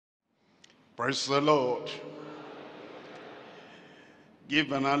Praise the Lord.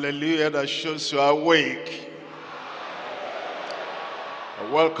 Give an hallelujah that shows you are awake.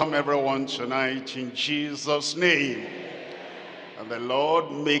 I welcome everyone tonight in Jesus' name. And the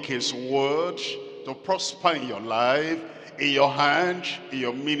Lord make his word to prosper in your life, in your hand, in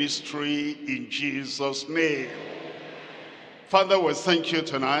your ministry, in Jesus' name. Father, we thank you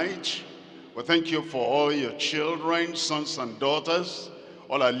tonight. We thank you for all your children, sons and daughters,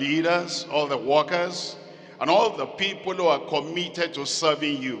 all our leaders, all the workers, and all the people who are committed to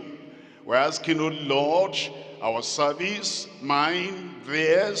serving you. We're asking, oh Lord, our service, mine,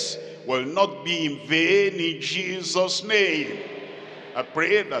 theirs, will not be in vain in Jesus' name. I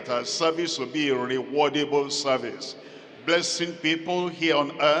pray that our service will be a rewardable service, blessing people here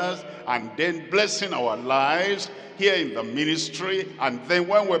on earth and then blessing our lives here in the ministry, and then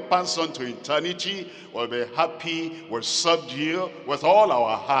when we pass on to eternity, we'll be happy, we'll serve you with all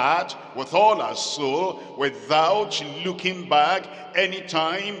our heart, with all our soul, without looking back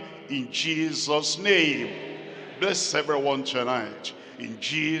anytime, in Jesus' name. Bless everyone tonight. In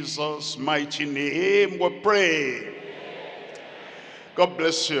Jesus' mighty name we pray. God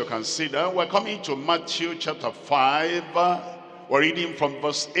bless you. You can sit down. We're coming to Matthew chapter 5. We're reading from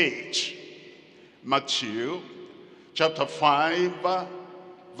verse 8. Matthew chapter 5,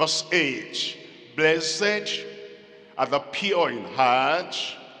 verse 8. Blessed are the pure in heart,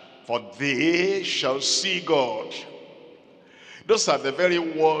 for they shall see God. Those are the very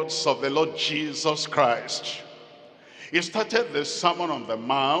words of the Lord Jesus Christ. He started the Sermon on the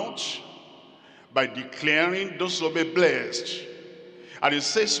Mount by declaring those will be blessed. And it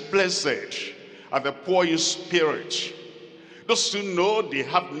says, blessed are the poor in spirit. Those who know they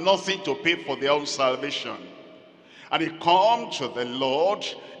have nothing to pay for their own salvation. And he come to the Lord,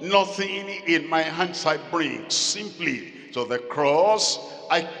 nothing in my hands I bring, simply to the cross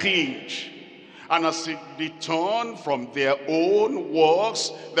I cling. And as they turn from their own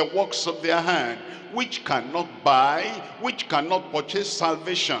works, the works of their hand, which cannot buy, which cannot purchase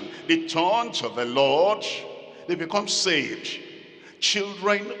salvation, they turn to the Lord, they become saved,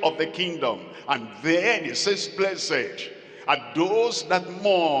 children of the kingdom. And then it says, blessed are those that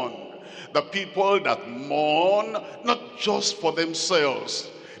mourn. The people that mourn, not just for themselves.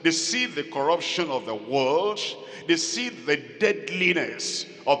 They see the corruption of the world. They see the deadliness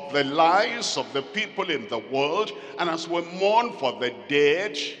of the lives of the people in the world. And as we mourn for the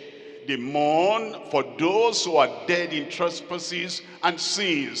dead, they mourn for those who are dead in trespasses and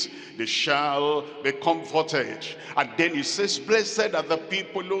sins. They shall be comforted. And then it says, blessed are the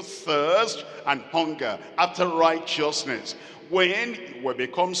people who thirst and hunger after righteousness. When we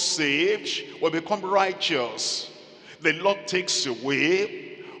become saved, we become righteous. The Lord takes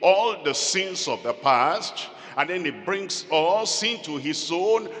away all the sins of the past, and then he brings us into his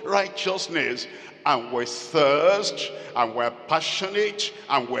own righteousness. And we're thirst, and we're passionate,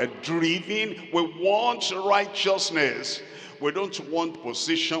 and we're driven. We want righteousness. We don't want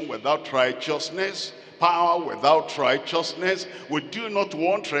position without righteousness, power without righteousness. We do not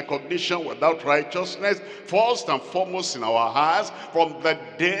want recognition without righteousness. First and foremost in our hearts, from the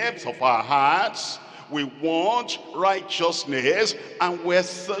depths of our hearts, we want righteousness, and we're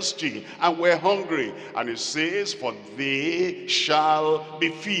thirsty, and we're hungry. And it says, for they shall be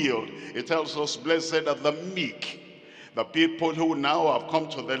filled. It tells us, blessed are the meek. The people who now have come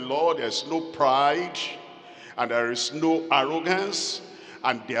to the Lord, there's no pride, and there is no arrogance,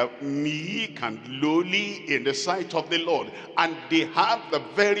 and they are meek and lowly in the sight of the Lord. And they have the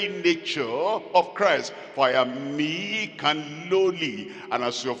very nature of Christ. For I am meek and lowly. And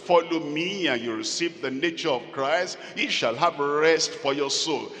as you follow me and you receive the nature of Christ, you shall have rest for your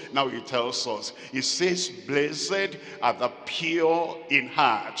soul. Now he tells us, he says, blessed are the pure in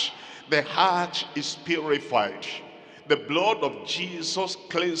heart. The heart is purified. The blood of Jesus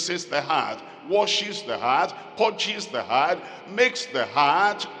cleanses the heart, washes the heart, purges the heart, makes the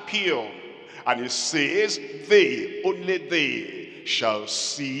heart pure. And it says, they, only they, shall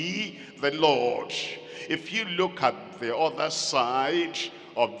see the Lord. If you look at the other side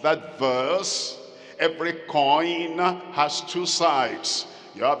of that verse, every coin has two sides.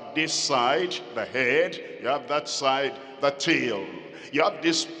 You have this side, the head, you have that side, the tail. You have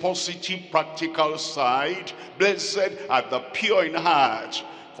this positive, practical side. Blessed are the pure in heart,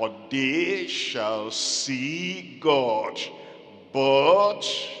 for they shall see God. But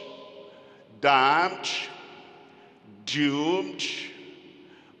damned, doomed,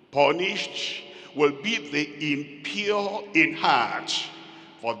 punished will be the impure in heart,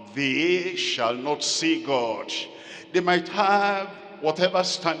 for they shall not see God. They might have whatever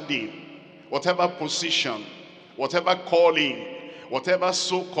standing, whatever position, whatever calling, whatever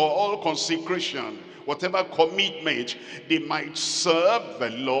so-called consecration, whatever commitment, they might serve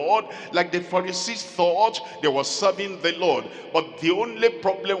the Lord like the Pharisees thought they were serving the Lord. But the only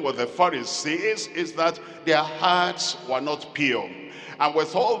problem with the Pharisees is that their hearts were not pure. And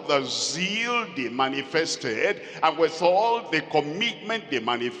with all the zeal they manifested, and with all the commitment they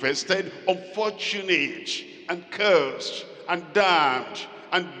manifested, unfortunate and cursed and damned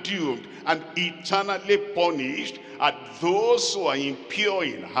and doomed and eternally punished are those who are impure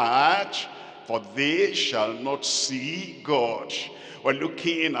in heart, for they shall not see God. We're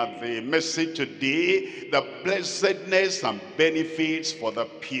looking at the message today, the blessedness and benefits for the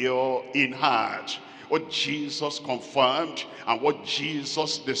pure in heart. What Jesus confirmed and what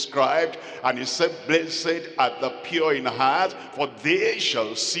Jesus described, and he said, blessed are the pure in heart, for they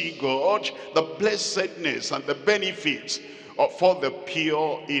shall see God. The blessedness and the benefits for the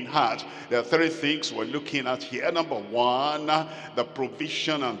pure in heart. There are three things we're looking at here. Number one, the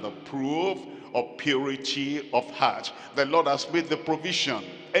provision and the proof of purity of heart. The Lord has made the provision.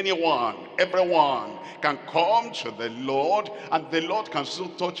 Anyone, everyone can come to the Lord, and the Lord can still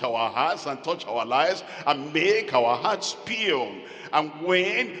touch our hearts and touch our lives and make our hearts pure. And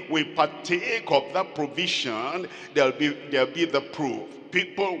when we partake of that provision, there'll be the proof.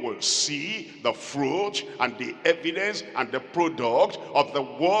 People will see the fruit and the evidence and the product of the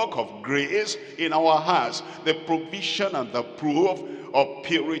work of grace in our hearts. The provision and the proof of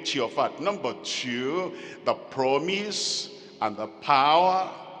purity of heart. Number two, the promise and the power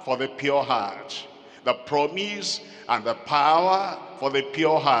for the pure heart. The promise and the power for the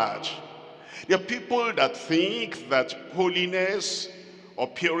pure heart. There are people that think that holiness or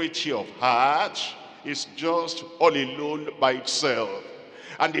purity of heart is just all alone by itself.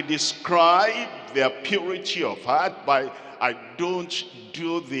 And they describe their purity of heart by, I don't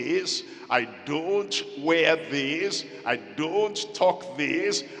do this, I don't wear this, I don't talk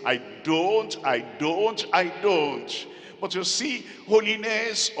this, I don't. But you see,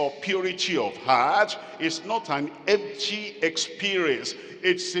 holiness or purity of heart is not an empty experience.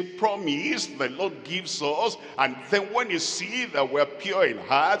 It's a promise the Lord gives us, and then when you see that we're pure in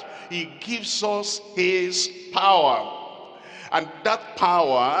heart, he gives us his power. And that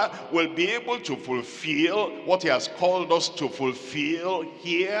power will be able to fulfill what he has called us to fulfill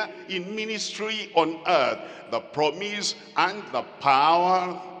here in ministry on earth. The promise and the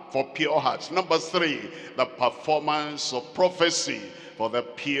power for pure hearts. Number three, the performance of prophecy for the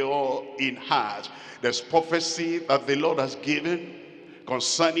pure in heart. There's prophecy that the Lord has given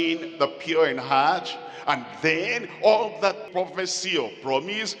concerning the pure in heart. And then all that prophecy or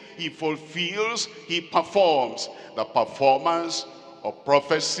promise, he fulfills, he performs. The performance of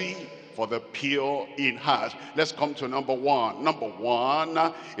prophecy for the pure in heart. Let's come to number one. Number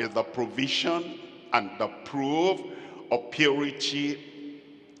one is the provision and the proof of purity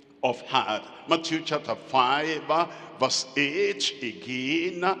of heart. Matthew chapter 5, verse 8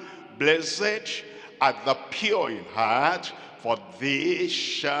 again. Blessed are the pure in heart, for they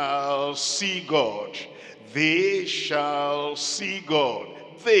shall see God. They shall see God.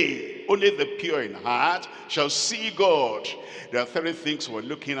 They, only the pure in heart, shall see God. There are three things we're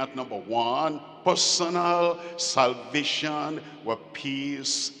looking at. Number one, personal salvation with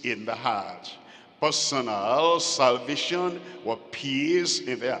peace in the heart. Personal salvation with peace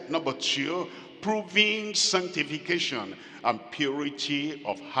in the heart. Number two, proving sanctification and purity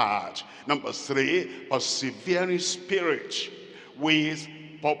of heart. Number three, persevering spirit with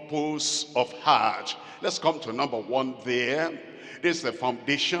purpose of heart. Let's come to number one there. This is the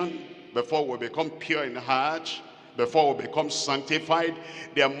foundation. Before we become pure in heart, before we become sanctified,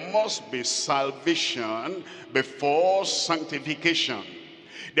 there must be salvation before sanctification.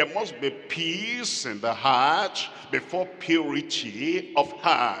 There must be peace in the heart before purity of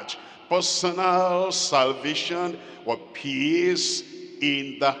heart. Personal salvation or peace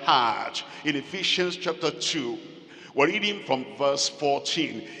in the heart. In Ephesians chapter 2, we're reading from verse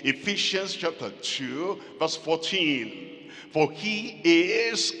 14. Ephesians chapter 2, verse 14. For he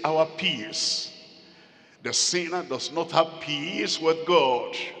is our peace. The sinner does not have peace with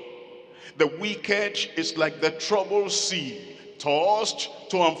God. The wicked is like the troubled sea, tossed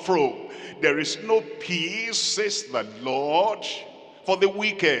to and fro. There is no peace, says the Lord, for the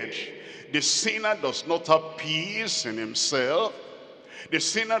wicked. The sinner does not have peace in himself. The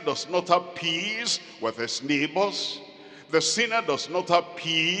sinner does not have peace with his neighbors. The sinner does not have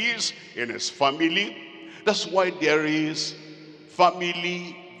peace in his family. That's why there is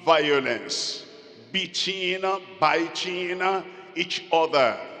family violence, beating, biting each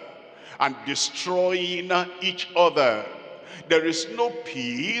other, and destroying each other. There is no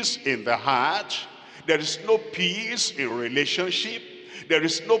peace in the heart. There is no peace in relationship. There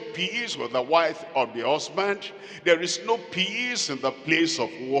is no peace with the wife or the husband. There is no peace in the place of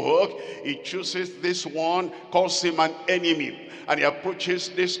work. He chooses this one, calls him an enemy, and he approaches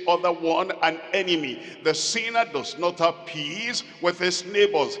this other one an enemy. The sinner does not have peace with his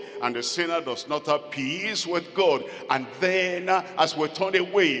neighbors, and the sinner does not have peace with God. And then as we turn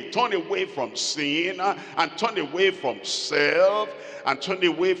away from sin, and turn away from self, and turn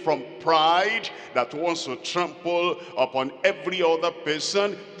away from pride that wants to trample upon every other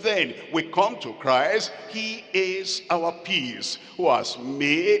person, then we come to Christ. He is our peace, who has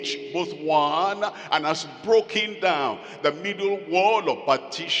made both one and has broken down the middle wall of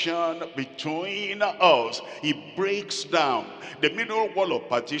partition between us. He breaks down the middle wall of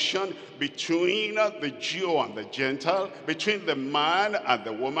partition between the Jew and the Gentile, between the man and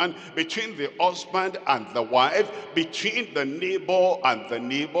the woman, between the husband and the wife, between the neighbor and the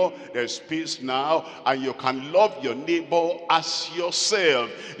neighbor. There's peace now, and you can love your neighbor as yourself.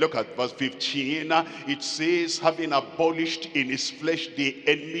 Look at verse 15. It says, having abolished in his flesh the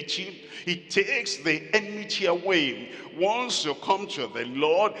enmity, he takes the enmity away. Once you come to the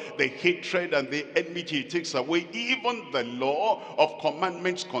Lord, the hatred and the enmity he takes away. Even the law of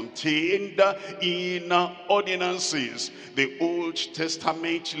commandments contained in ordinances, the Old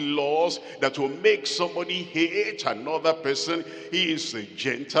Testament laws that will make somebody hate another person. He is a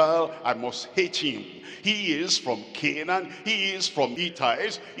Gentile, I must hate him. He is from Canaan, he is from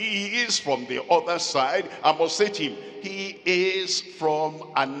Hittites, he is from the other side, I must hate him. He is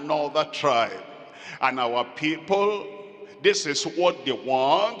from another tribe. And our people, this is what they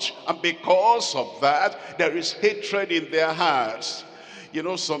want, and because of that, there is hatred in their hearts. You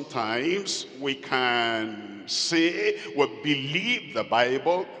know, sometimes we can say we believe the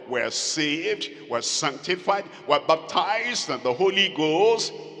Bible, we're saved, we're sanctified, we're baptized in the Holy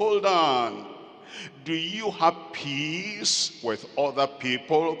Ghost. Hold on. Do you have peace with other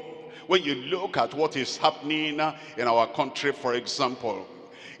people? When you look at what is happening in our country, for example,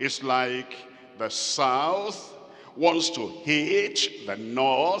 it's like the South wants to hate the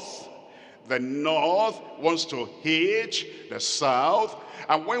North wants to hate the South.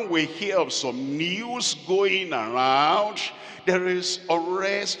 And when we hear of some news going around, there is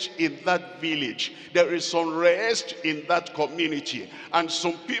unrest in that village, there is unrest in that community, and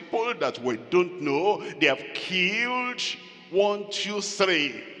some people that we don't know, they have killed 1, 2,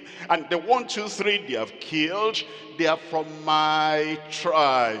 3. And the 1, 2, 3 they have killed, they are from my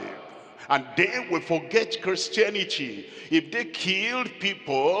tribe. And they will forget Christianity. If they killed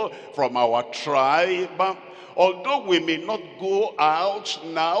people from our tribe, although we may not go out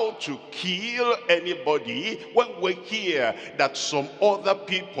now to kill anybody, when we hear that some other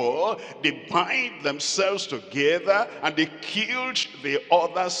people, they bind themselves together and they killed the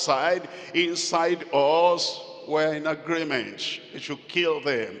other side, inside us, we're in agreement. They should kill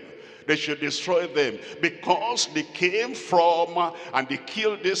them. They should destroy them because they came from and they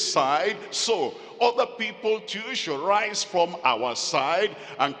killed this side. So other people too should rise from our side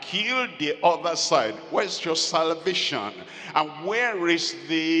and kill the other side. Where's your salvation? And where is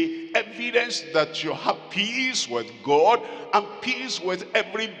the evidence that you have peace with God and peace with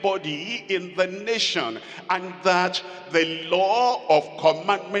everybody in the nation, and that the law of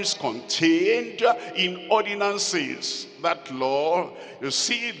commandments contained in ordinances? That law, you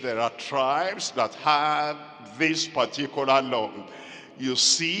see, there are tribes that have this particular law. You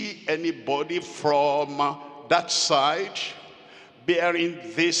see anybody from that side bearing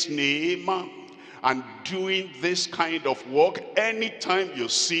this name and doing this kind of work, anytime you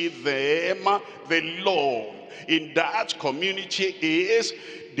see them, the law in that community is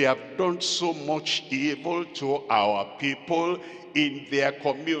they have done so much evil to our people in their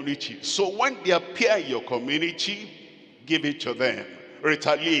community. So when they appear in your community, give it to them.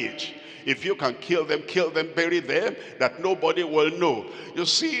 Retaliate. If you can kill them, bury them, that nobody will know. You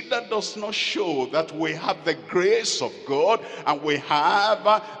see, that does not show that we have the grace of God and we have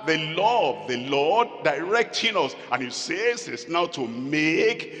the law of the Lord directing us. And he says it's now to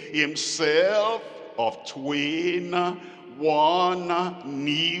make himself of twain one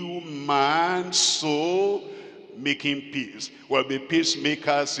new man, so making peace. We'll be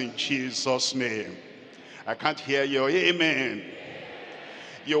peacemakers in Jesus' name. I can't hear you. Amen.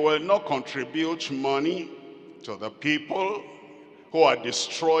 You will not contribute money to the people who are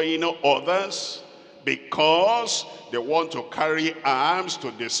destroying others because they want to carry arms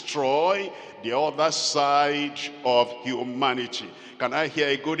to destroy the other side of humanity. Can I hear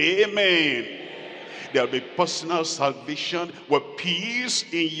a good amen? There'll be personal salvation with peace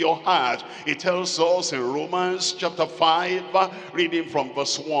in your heart. It tells us in Romans chapter 5, reading from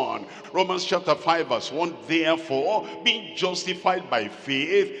verse 1. Romans chapter 5 verse 1, therefore, being justified by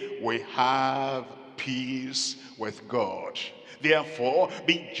faith, we have peace with God. Therefore,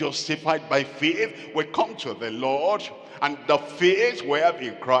 being justified by faith, we come to the Lord, and the faith we have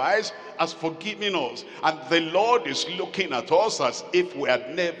in Christ has forgiven us. And the Lord is looking at us as if we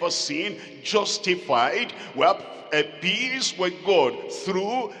had never sinned, justified. We have a peace with God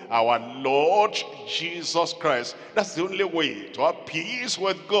through our Lord Jesus Christ. That's the only way to have peace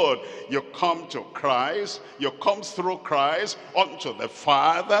with God. You come to Christ, you come through Christ unto the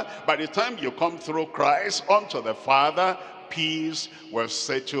Father. By the time you come through Christ unto the Father, peace will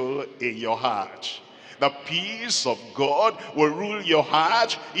settle in your heart. The peace of God will rule your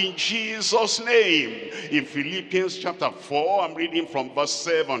heart in Jesus' name. In Philippians chapter 4, I'm reading from verse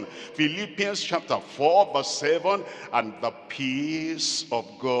 7. Philippians chapter 4, verse 7. And the peace of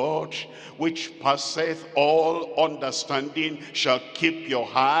God, which passeth all understanding, shall keep your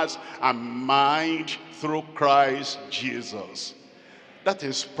hearts and mind through Christ Jesus. That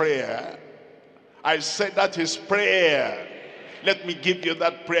is prayer. I said that is prayer. Let me give you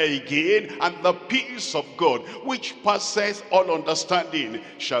that prayer again. And the peace of God, which passeth all understanding,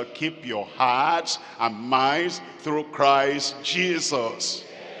 shall keep your hearts and minds through Christ Jesus.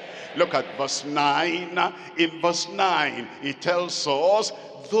 Look at verse 9. In verse 9, it tells us,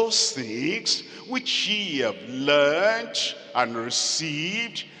 those things which ye have learned and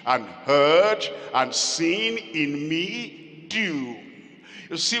received and heard and seen in me, do.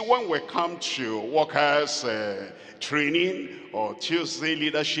 You see, when we come to workers' training, or Tuesday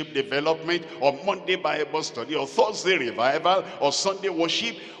leadership development, or Monday Bible study, or Thursday revival, or Sunday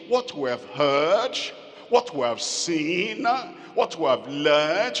worship, what we have heard, what we have seen, what we have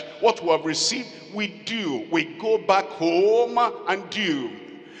learned, what we have received, we do. We go back home and do.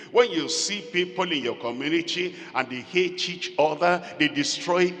 When you see people in your community and they hate each other, they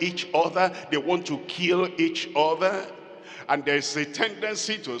destroy each other, they want to kill each other, and there's a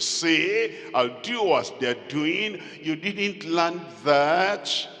tendency to say, I'll do as they're doing. You didn't learn that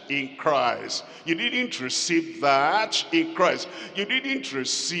in Christ. You didn't receive that in Christ. You didn't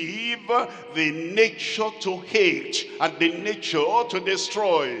receive the nature to hate and the nature to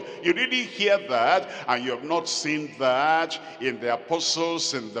destroy. You didn't hear that, and you have not seen that in the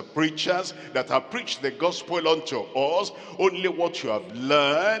apostles and the preachers that have preached the gospel unto us. Only what you have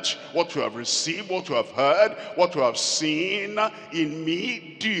learned, what you have received, what you have heard, what you have seen in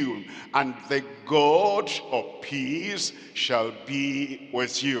me, do. And the God of peace shall be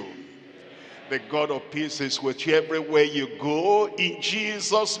with you. The God of peace is with you everywhere you go, in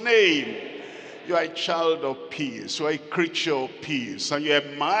Jesus' name. You are a child of peace, you are a creature of peace, and you're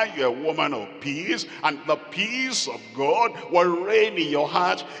a man, you're a woman of peace, and the peace of God will reign in your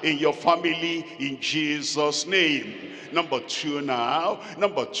heart, in your family, in Jesus' name. Number two now,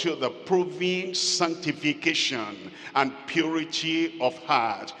 the proving sanctification and purity of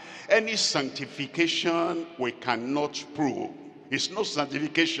heart. Any sanctification we cannot prove. It's no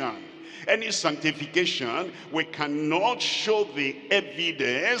sanctification. Any sanctification we cannot show the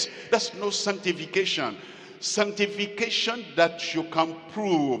evidence, that's no sanctification. Sanctification that you can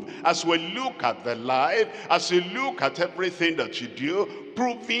prove. As we look at the life, as you look at everything that you do,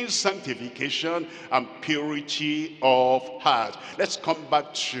 proving sanctification and purity of heart. Let's come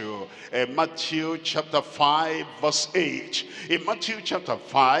back to Matthew chapter 5 verse 8. In Matthew chapter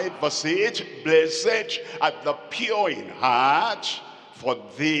 5 verse 8, blessed are the pure in heart, for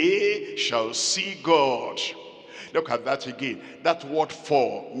they shall see God. Look at that again. That word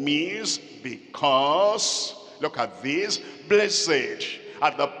for means because. Look at this. Blessed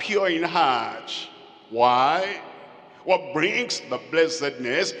are the pure in heart. Why? What brings the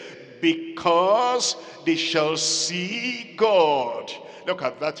blessedness? Because they shall see God. Look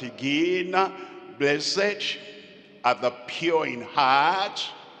at that again. Blessed are the pure in heart.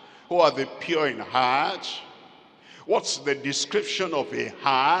 Who are the pure in heart? What's the description of a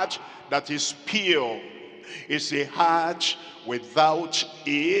heart that is pure? It's a heart without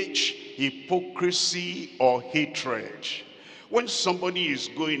hate, hypocrisy, or hatred. When somebody is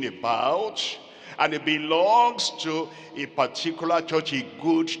going about and he belongs to a particular church, a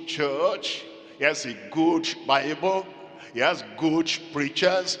good church, he has a good Bible, he has good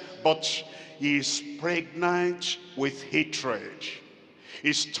preachers, but he is pregnant with hatred.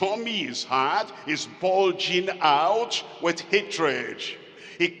 His tummy, his heart is bulging out with hatred.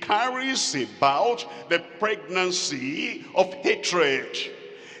 He carries about the pregnancy of hatred.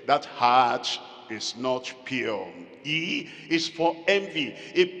 That heart is not pure. E is for envy.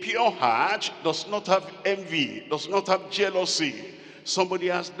 A pure heart does not have envy, does not have jealousy. Somebody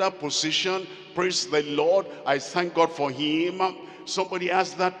has that position, praise the Lord, I thank God for him. Somebody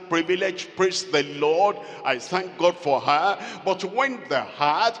has that privilege, praise the Lord, I thank God for her. But when the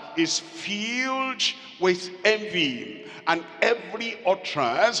heart is filled with envy, and every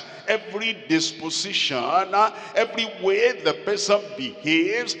utterance, every disposition, every way the person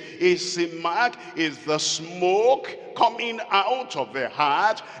behaves is a mark, is the smoke coming out of the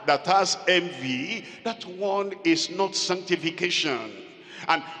heart that has envy, that one is not sanctification.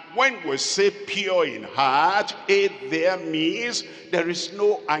 And when we say pure in heart, it there means there is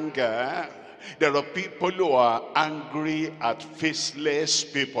no anger. There are people who are angry at faceless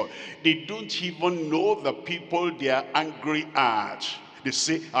people. They don't even know the people they are angry at. They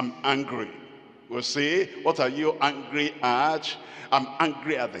say, I'm angry. We'll say, what are you angry at? I'm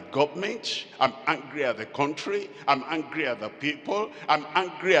angry at the government. I'm angry at the country. I'm angry at the people. I'm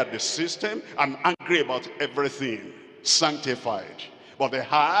angry at the system. I'm angry about everything. Sanctified. But the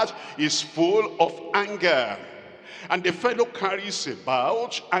heart is full of anger. And the fellow carries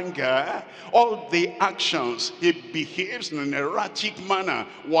about anger, all the actions. He behaves in an erratic manner.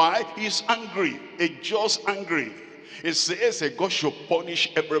 Why? He's angry, he's just angry. It says God should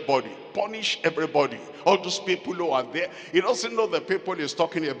punish everybody. Punish everybody. All those people who are there. He doesn't know the people he's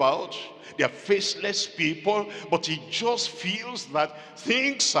talking about. They are faceless people, but he just feels that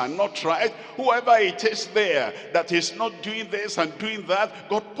things are not right. Whoever it is there that is not doing this and doing that,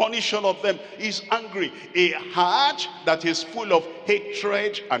 God punish all of them. He's angry. A heart that is full of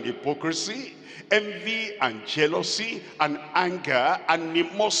hatred and hypocrisy, envy and jealousy and anger,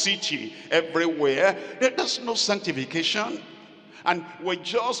 animosity everywhere. There's no sanctification. And we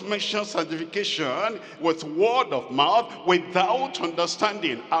just mention sanctification with word of mouth without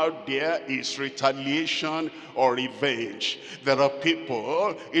understanding how there is retaliation or revenge. There are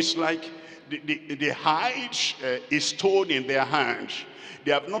people, it's like they hide a stone in their hand.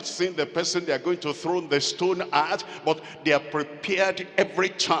 They have not seen the person they are going to throw the stone at, but they are prepared every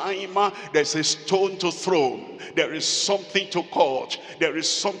time there's a stone to throw. There is something to cut. There is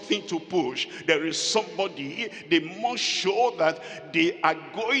something to push. There is somebody, they must show that they are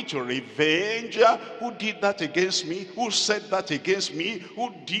going to revenge. Who did that against me? Who said that against me?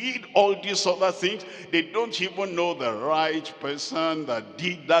 Who did all these other things? They don't even know the right person that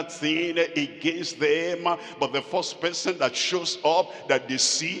did that thing against them. But the first person that shows up, that they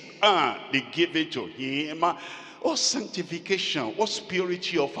see, they give it to him. Oh, sanctification, what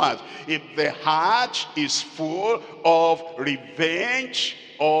purity of heart. If the heart is full of revenge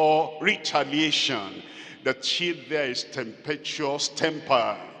or retaliation, the chief there is tempestuous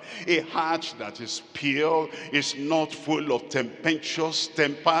temper. A heart that is pure is not full of tempestuous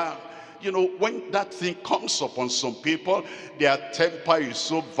temper. You know, when that thing comes upon some people, their temper is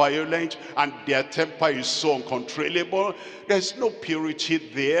so violent and their temper is so uncontrollable. There's no purity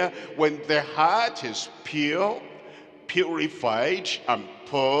there. When the heart is pure, purified and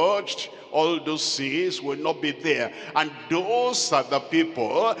purged, all those sins will not be there. And those are the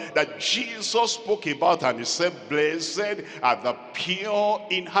people that Jesus spoke about, and he said, blessed are the pure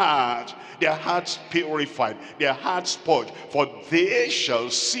in heart, their hearts purified, their hearts purged, for they shall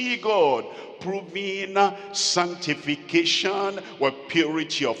see God. Proving sanctification with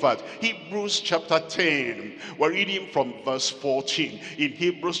purity of heart. Hebrews chapter 10, we're reading from verse 14. In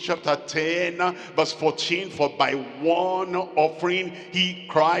Hebrews chapter 10 verse 14, for by one offering he,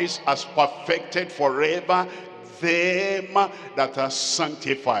 Christ, has perfected forever them that are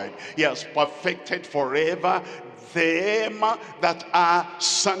sanctified. He has perfected forever them that are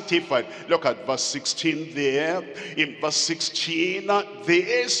sanctified. Look at verse 16 there. In verse 16,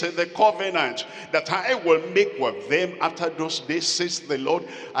 this is the covenant that I will make with them after those days, says the Lord.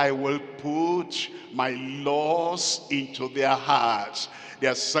 I will put my laws into their hearts. They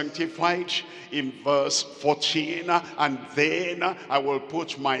are sanctified in verse 14, and then I will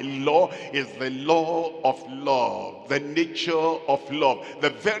put my law, is the law of love, the nature of love, the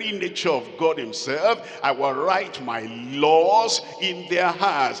very nature of God himself. I will write my laws in their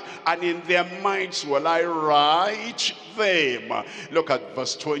hearts, and in their minds will I write them. Look at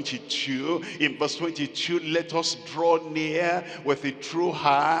verse 22. In verse 22, let us draw near with a true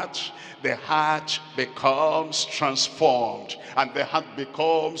heart. The heart becomes transformed, and the heart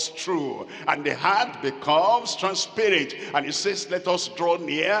becomes true, and the heart becomes transparent. And it says, let us draw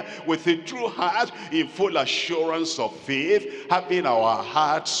near with a true heart in full assurance of faith, having our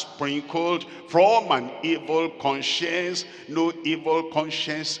hearts sprinkled from an evil conscience, no evil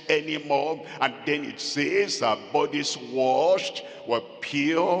conscience anymore. And then it says, our bodies washed with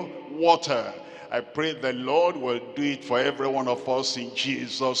pure water. I pray the Lord will do it for every one of us in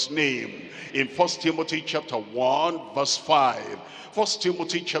Jesus' name. In 1 Timothy chapter 1, verse 5. 1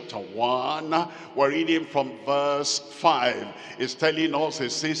 Timothy chapter 1, we're reading from verse 5. It's telling us,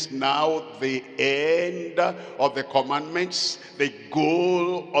 it says, now the end of the commandments, the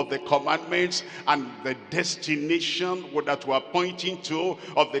goal of the commandments, and the destination that we're pointing to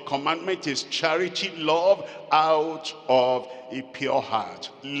of the commandment is charity, love out of a pure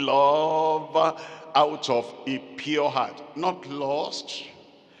heart. Love out of a pure heart. Not lust,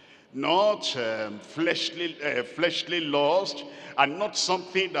 not fleshly lust, and not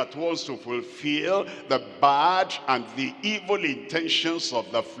something that wants to fulfill the bad and the evil intentions of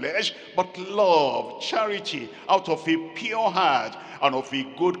the flesh, but love, charity, out of a pure heart, and of a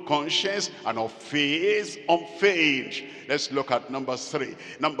good conscience, and of faith unfeigned. Let's look at number 3.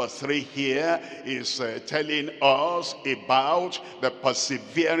 Number 3 here is telling us about the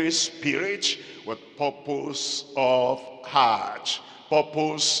persevering spirit with purpose of heart.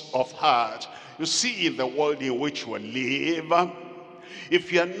 Purpose of heart. You see, in the world in which we live,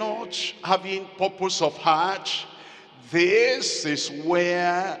 if you're not having purpose of heart, this is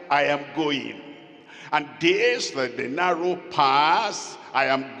where I am going, and this is the narrow path I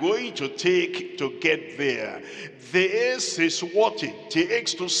am going to take to get there. This is what it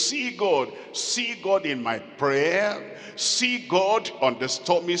takes to see God. See God in my prayer. See God on the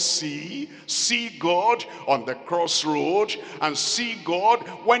stormy sea. See God on the crossroad. And see God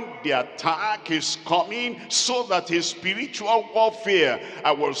when the attack is coming, so that in spiritual warfare,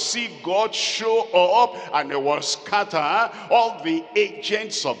 I will see God show up and I will scatter all the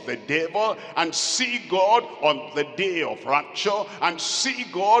agents of the devil, and see God on the day of rapture, and see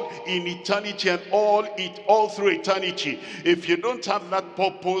God in eternity and all through eternity. If you don't have that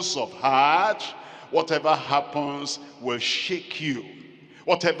purpose of heart, whatever happens will shake you.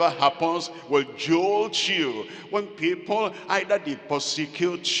 Whatever happens will jolt you. When people, either they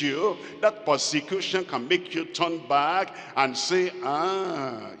persecute you, that persecution can make you turn back and say,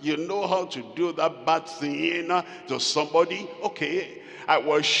 you know how to do that bad thing to somebody? Okay, I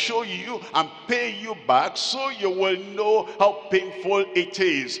will show you and pay you back, so you will know how painful it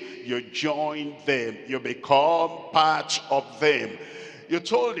is. You join them. You become part of them. You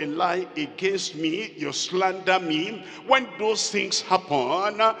told a lie against me, you slander me. When those things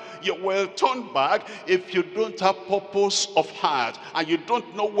happen, you will turn back. If you don't have purpose of heart and you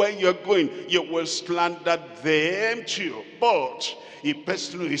don't know where you're going, you will slander them too. But a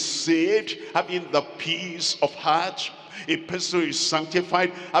person who is saved, having the peace of heart, a person who is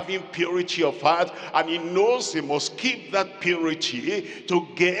sanctified, having purity of heart, and he knows he must keep that purity to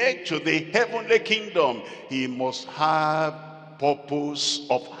get to the heavenly kingdom, he must have purpose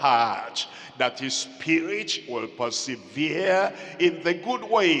of heart, that his spirit will persevere in the good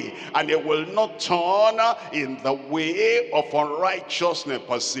way, and it will not turn in the way of unrighteousness.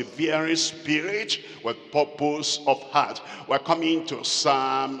 Persevering spirit with purpose of heart. We're coming to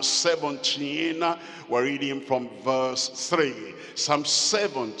Psalm 17. We're reading from verse 3. Psalm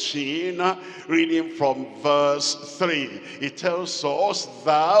 17, reading from verse 3. It tells us,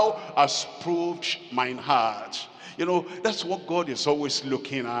 thou hast proved mine heart. You know, that's what God is always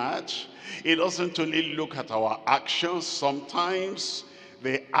looking at. He doesn't only look at our actions. Sometimes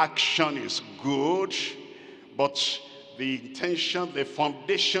the action is good, but the intention, the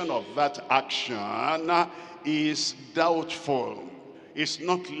foundation of that action is doubtful. It's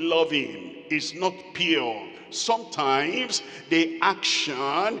not loving. It's not pure. Sometimes the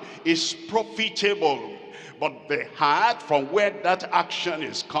action is profitable, but the heart from where that action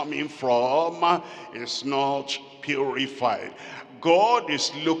is coming from is not purified. God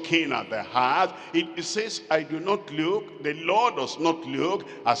is looking at the heart. It says, I do not look, the Lord does not look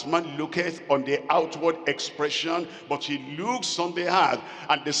as man looketh on the outward expression, but he looks on the heart.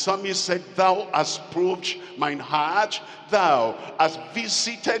 And the psalmist said, thou hast proved mine heart, thou hast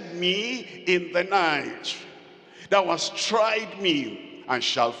visited me in the night. Thou hast tried me and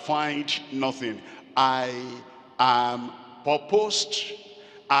shall find nothing. I am purposed,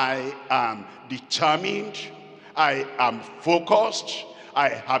 I am determined, I am focused, I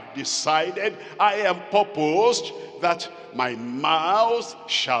have decided, I am purposed that my mouth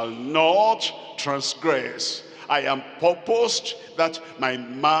shall not transgress. I am purposed that my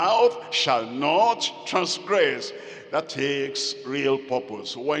mouth shall not transgress. That takes real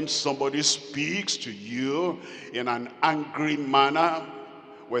purpose. When somebody speaks to you in an angry manner,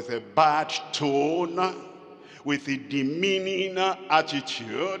 with a bad tone, with a demeaning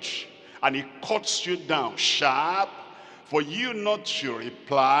attitude, and it cuts you down sharp, for you not to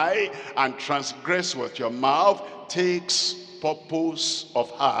reply and transgress with your mouth takes purpose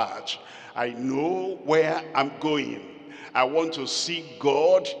of heart. I know where I'm going. I want to see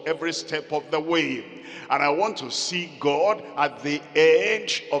God every step of the way. And I want to see God at the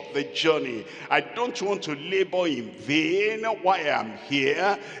edge of the journey. I don't want to labor in vain while I'm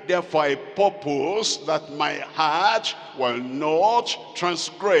here. Therefore, I purpose that my heart will not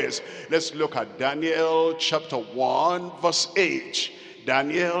transgress. Let's look at Daniel chapter 1, verse 8.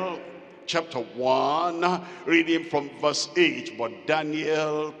 Daniel chapter 1, reading from verse 8. But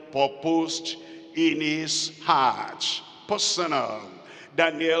Daniel purposed in his heart. Personal.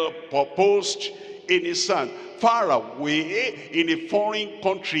 Daniel purposed in his heart, far away in a foreign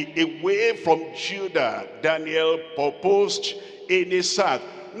country, away from Judah. Daniel purposed in his heart,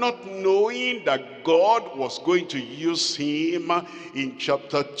 not knowing that God was going to use him in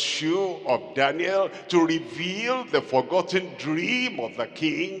chapter 2 of Daniel to reveal the forgotten dream of the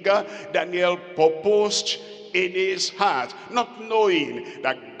king. Daniel purposed in his heart, not knowing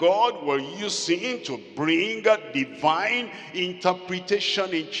that God will use him to bring a divine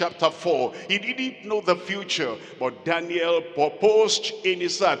interpretation in chapter 4. He didn't know the future, but Daniel purposed in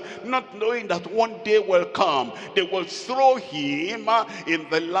his heart, not knowing that one day will come, they will throw him in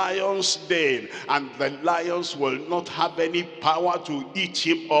the lion's den, and the lions will not have any power to eat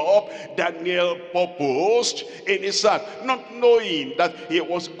him up. Daniel purposed in his heart, not knowing that he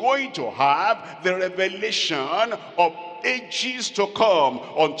was going to have the revelation of ages to come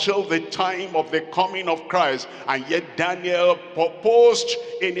until the time of the coming of Christ. And yet Daniel purposed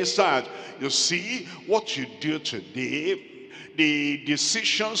in his heart. You see, what you do today, the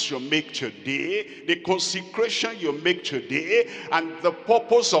decisions you make today, the consecration you make today, and the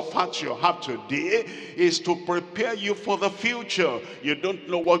purpose of heart you have today is to prepare you for the future. You don't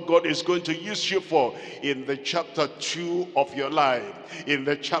know what God is going to use you for in the chapter 2 of your life, in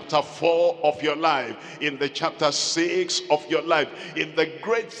the chapter 4 of your life, in the chapter 6 of your life, in the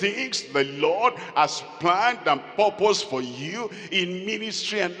great things the Lord has planned and purposed for you in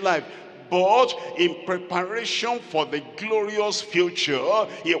ministry and life. But in preparation for the glorious future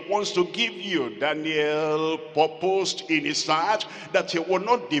he wants to give you, Daniel purposed in his heart that he will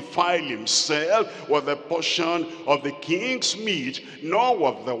not defile himself with the portion of the king's meat, nor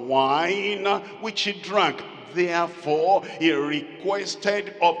with the wine which he drank. Therefore he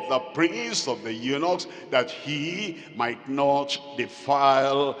requested of the prince of the eunuchs that he might not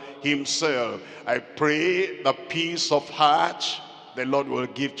defile himself. I pray the peace of heart the Lord will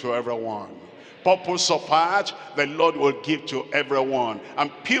give to everyone. Purpose of heart, the Lord will give to everyone.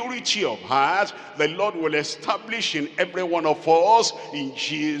 And purity of heart, the Lord will establish in every one of us in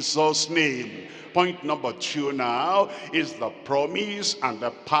Jesus' name. Point number 2 now is the promise and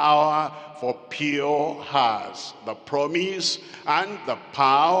the power for pure hearts. The promise and the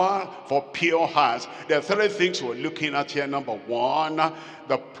power for pure hearts. There are 3 things we're looking at here. Number 1,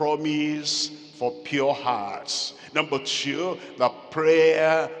 the promise for pure hearts. Number 2, the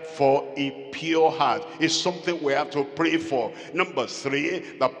prayer for a pure heart is something we have to pray for. Number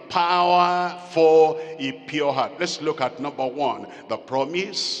 3, the power for a pure heart. Let's look at number 1, the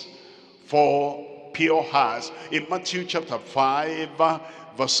promise for pure hearts. In Matthew chapter 5,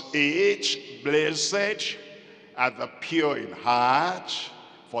 verse 8, blessed are the pure in heart,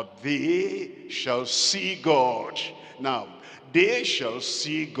 for they shall see God. Now, they shall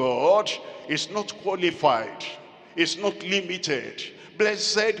see God is not qualified. It's not limited.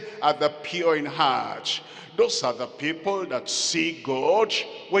 Blessed are the pure in heart. Those are the people that see God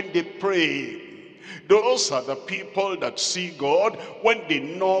when they pray. Those are the people that see God when they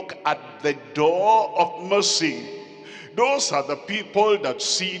knock at the door of mercy. Those are the people that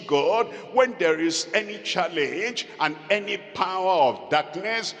see God when there is any challenge and any power of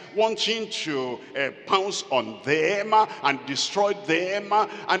darkness wanting to pounce on them and destroy them,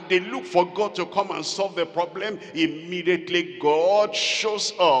 and they look for God to come and solve the problem. Immediately God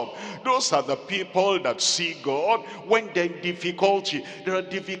shows up. Those are the people that see God when they're in difficulty. There are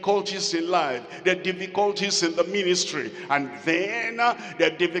difficulties in life, there are difficulties in the ministry, and then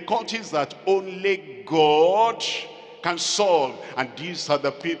there are difficulties that only God can solve. And these are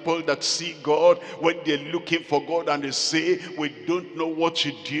the people that see God when they're looking for God and they say, we don't know what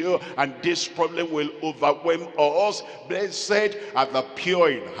to do and this problem will overwhelm us. Blessed are the pure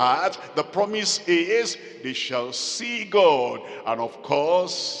in heart. The promise is they shall see God. And of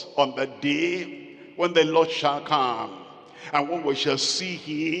course, on the day when the Lord shall come, and when we shall see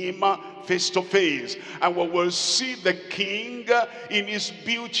him face to face, and we will see the King in his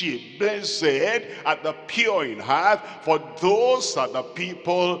beauty. Blessed are the pure in heart, for those are the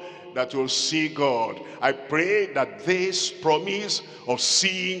people that will see God. I pray that this promise of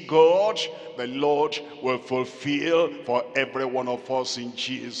seeing God, the Lord will fulfill for every one of us in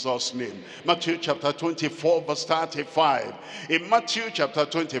Jesus' name. Matthew chapter 24 verse 35. In Matthew chapter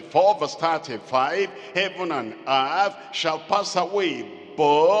 24 verse 35, heaven and earth shall pass away,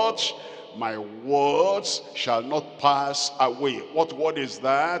 but my words shall not pass away. What word is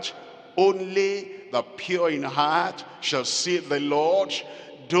that? Only the pure in heart shall see the Lord.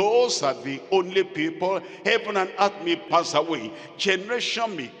 Those are the only people. Heaven and earth may pass away,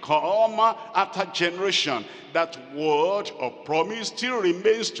 generation may come after generation, that word of promise still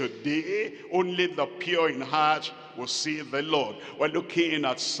remains today. Only the pure in heart will see the Lord. We're looking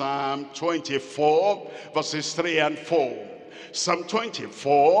at Psalm 24 verses 3 and 4. Psalm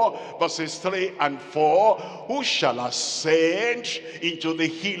 24 verses 3 and 4. Who shall ascend into the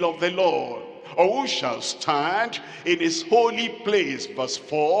hill of the Lord? Or who shall stand in his holy place? Verse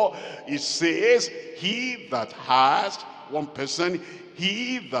 4, it says, he that has, one person,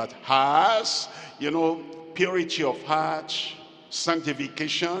 he that has, purity of heart,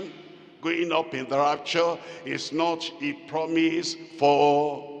 sanctification, going up in the rapture, is not a promise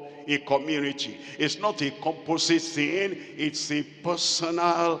for a community. It's not a composite thing, it's a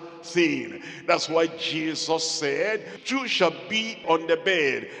personal thing. That's why Jesus said, two shall be on the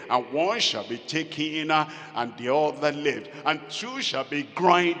bed, and one shall be taken and the other left, and two shall be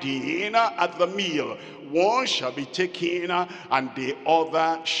grinding at the mill. One shall be taken and the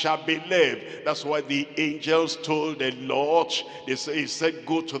other shall be left. That's why the angels told the Lord, he said,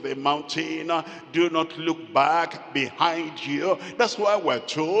 go to the mountain, do not look back behind you. That's why we're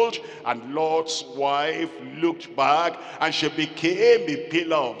told, and Lot's wife looked back and she became a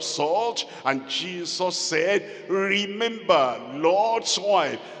pillar of salt. And Jesus said, remember Lot's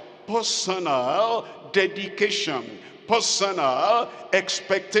wife. Personal dedication, personal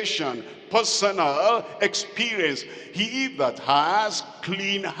expectation, personal experience. He that has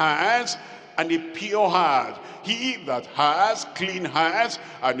clean hands and a pure heart, he that has clean hands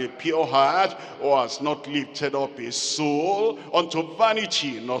and a pure heart, who has not lifted up his soul unto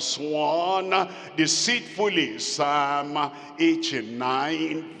vanity, nor sworn deceitfully. Psalm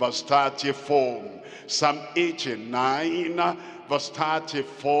 89 verse 34. Psalm 89 verse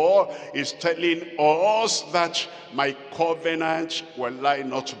 34 is telling us that my covenant will I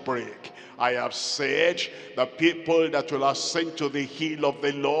not break. I have said the people that will ascend to the hill of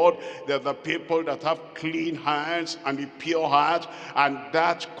the Lord, they're the people that have clean hands and a pure heart, and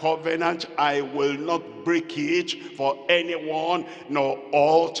that covenant I will not break it for anyone, nor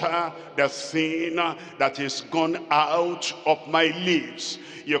alter the thing that is gone out of my lips.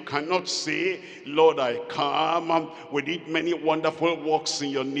 You cannot say, Lord, I come, we did many wonderful works in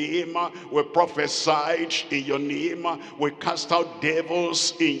your name, we prophesied in your name, we cast out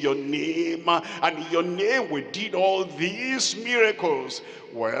devils in your name, and in your name we did all these miracles.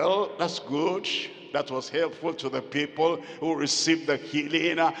 Well, that's good. That was helpful to the people who received the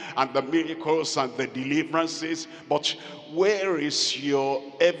healing and the miracles and the deliverances. But where is your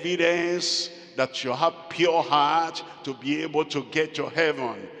evidence that you have pure heart to be able to get to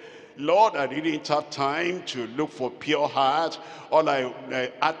heaven? Lord, I didn't have time to look for pure heart. All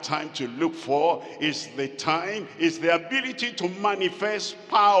I had time to look for is the ability to manifest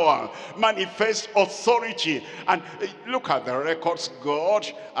power, manifest authority. And look at the records, God.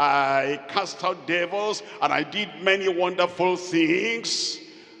 I cast out devils and I did many wonderful things.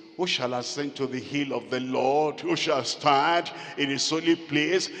 Who shall ascend to the hill of the Lord? Who shall stand in his holy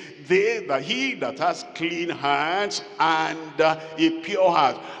place? He that has clean hands and a pure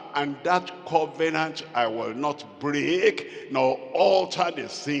heart. And that covenant I will not break, nor alter the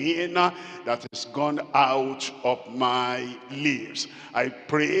thing that is gone out of my lips. I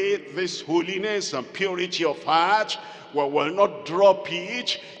pray this holiness and purity of heart, we will not drop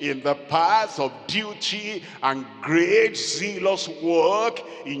it in the path of duty and great zealous work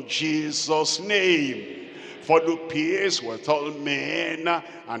in Jesus' name. Follow peace with all men,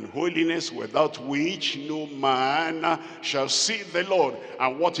 and holiness without which no man shall see the Lord.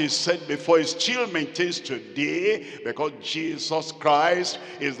 And what is said before is still maintains today, because Jesus Christ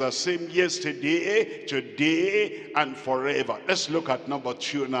is the same yesterday, today, and forever. Let's look at number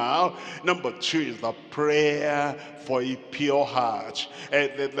 2 now. Number 2 is the prayer for a pure heart.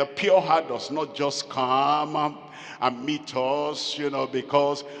 The pure heart does not just come and meet us,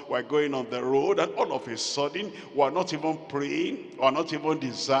 because we're going on the road, and all of a sudden we're not even praying, we're not even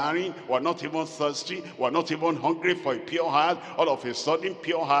desiring, we're not even thirsty, we're not even hungry for a pure heart. All of a sudden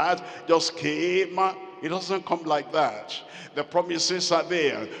pure heart just came It doesn't come like that. The promises are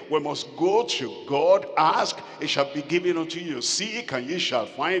there. We must go to God. Ask, it shall be given unto you. Seek, and ye shall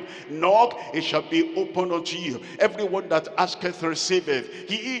find. Knock, it shall be opened unto you. Everyone that asketh receiveth.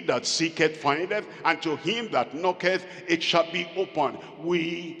 He that seeketh findeth. And to him that knocketh, it shall be opened.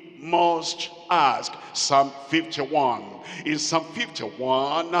 We must ask. Psalm 51. In Psalm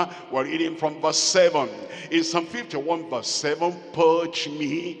 51, we're reading from verse 7. In Psalm 51 verse 7, purge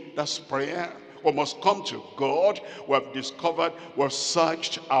me, that's prayer. We must come to God. We have discovered, we've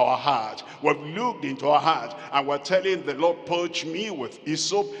searched our heart. We've looked into our heart, and we're telling the Lord, purge me with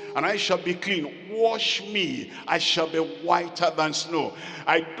hyssop, and I shall be clean. Wash me, I shall be whiter than snow.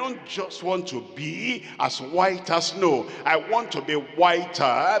 I don't just want to be as white as snow. I want to be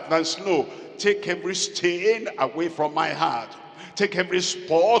whiter than snow. Take every stain away from my heart. Take every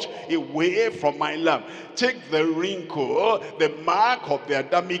spot away from my lamp. Take the wrinkle, the mark of the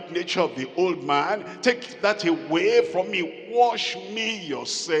Adamic nature of the old man. Take that away from me. Wash me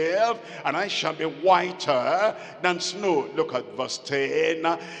yourself, and I shall be whiter than snow. Look at verse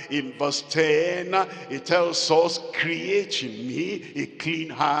 10. In verse 10, it tells us, create in me a clean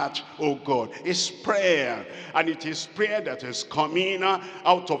heart, O God. It's prayer, and it is prayer that is coming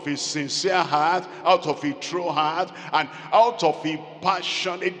out of a sincere heart, out of a true heart, and out of a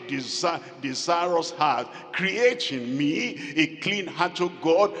passionate, desirous heart. Create in me a clean heart, O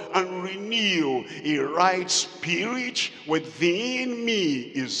God, and renew a right spirit within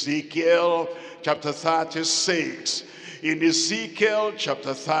me. Ezekiel chapter 36. In Ezekiel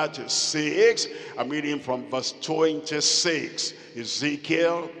chapter 36, I'm reading from verse 26.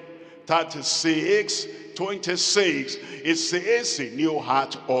 Ezekiel 36, 26. It says, a new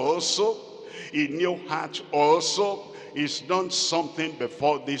heart also. A new heart also. He's done something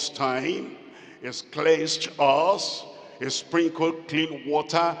before this time. He's cleansed us. He sprinkled clean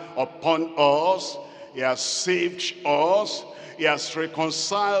water upon us. He has saved us. He has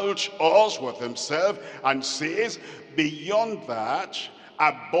reconciled us with himself, and says, beyond that,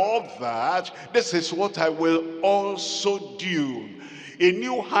 above that, this is what I will also do. A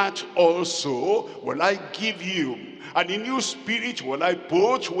new heart also will I give you, and a new spirit will I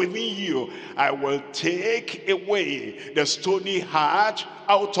put within you. I will take away the stony heart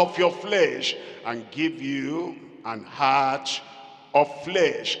out of your flesh, and give you an heart of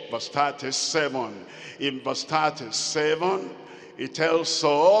flesh. Verse 37. In verse 37, it tells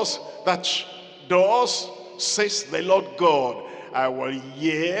us that, thus says the Lord God, I will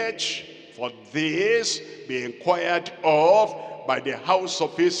yet for this be inquired of by the house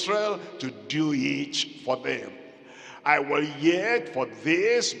of Israel, to do it for them. I will yet for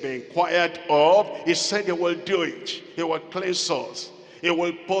this be inquired of. He said he will do it. He will cleanse us. He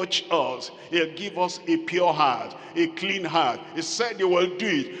will purge us. He'll give us a pure heart, a clean heart. He said he will do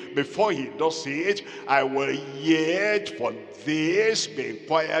it. Before he does it, I will yet for this be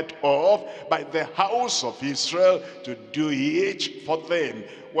inquired of by the house of Israel, to do it for them.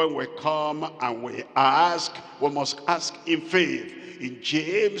 When we come and we ask, we must ask in faith. In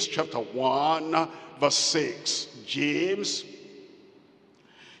James chapter 1 verse 6. James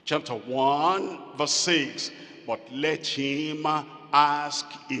chapter 1 verse 6. But let him ask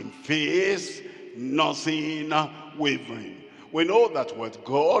in faith, nothing wavering. We know that with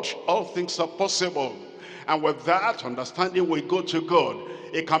God all things are possible, and with that understanding we go to God.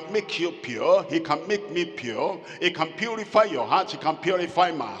 He can make you pure. He can make me pure. He can purify your heart. He can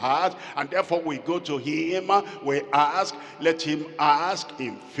purify my heart, and therefore we go to him. We ask. Let him ask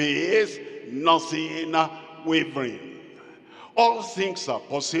in faith, nothing wavering. All things are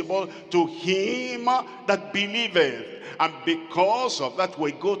possible to him that believeth. And because of that,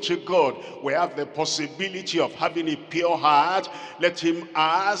 we go to God. We have the possibility of having a pure heart. Let him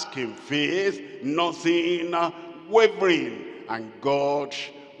ask in faith, nothing wavering, and God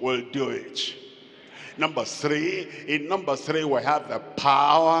will do it. Number three, in number three, we have the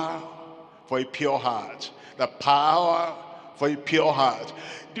power for a pure heart. The power for a pure heart.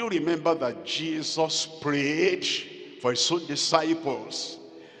 Do you remember that Jesus prayed for his own disciples,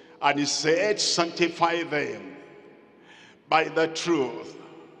 and he said, sanctify them by the truth?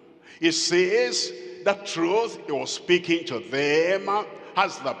 He says that truth he was speaking to them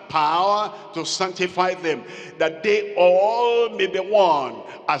has the power to sanctify them, that they all may be one,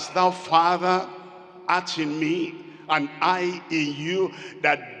 as thou, Father, art in me and I in you,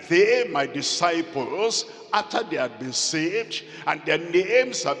 that they, my disciples, after they had been saved and their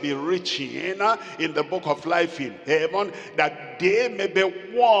names have been written in the book of life in heaven, that they may be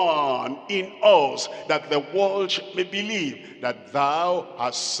one in us, that the world may believe that thou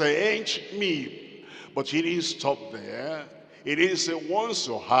hast sent me. But he didn't stop there. It is once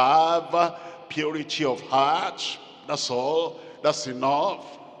you have purity of heart. That's all. That's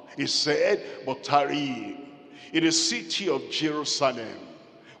enough. He said, but tarry in the city of Jerusalem.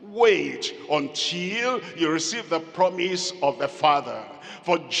 Wait until you receive the promise of the Father.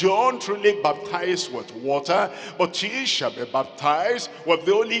 For John truly baptized with water, but ye shall be baptized with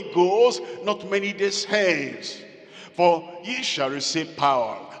the Holy Ghost not many days hence. For ye shall receive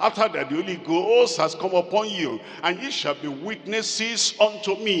power after that the Holy Ghost has come upon you, and ye shall be witnesses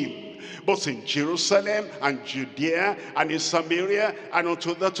unto me, both in Jerusalem and Judea and in Samaria and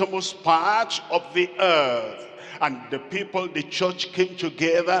unto the uttermost part of the earth. And the people, the church came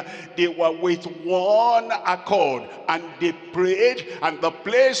together. They were with one accord, and they prayed, and the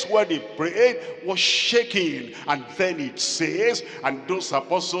place where they prayed was shaking. And then it says, and those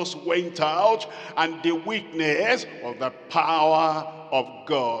apostles went out, and they witnessed of the power of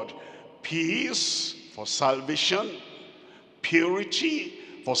God. Peace for salvation, purity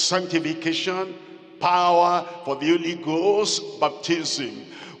for sanctification, power for the Holy Ghost baptism.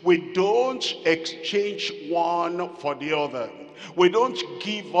 We don't exchange one for the other. We don't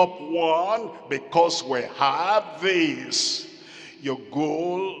give up one because we have this. Your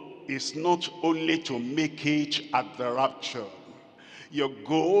goal is not only to make it at the rapture. Your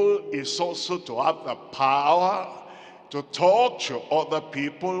goal is also to have the power to talk to other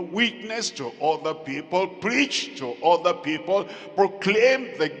people, witness to other people, preach to other people,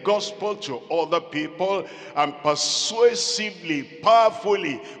 proclaim the gospel to other people, and persuasively,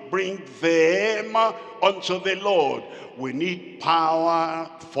 powerfully bring them unto the Lord. We need power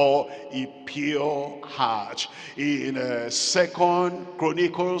for a pure heart. In 2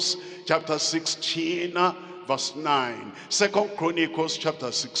 Chronicles chapter 16, verse 9. 2 Chronicles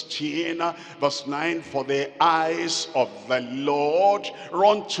chapter 16, verse 9. For the eyes of the Lord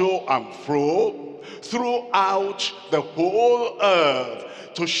run to and fro throughout the whole earth,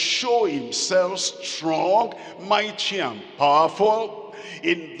 to show himself strong, mighty, and powerful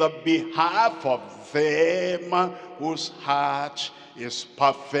in the behalf of them whose heart is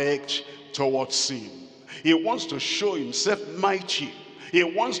perfect towards him. He wants to show himself mighty. He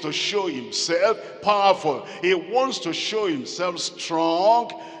wants to show himself powerful. He wants to show himself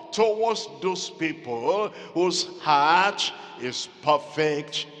strong towards those people whose heart is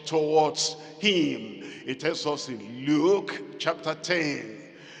perfect towards him. It tells us in Luke chapter 10.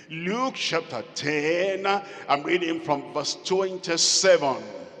 Luke chapter 10, I'm reading from verse 27.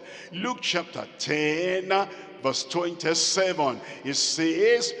 Luke chapter 10, verse 27, it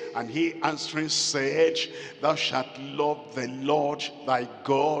says, and he answering said, thou shalt love the Lord thy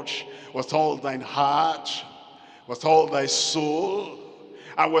God with all thine heart, with all thy soul,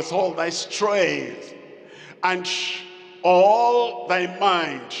 and with all thy strength, and all thy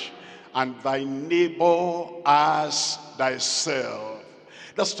mind, and thy neighbor as thyself.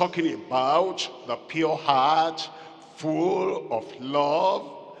 That's talking about the pure heart, full of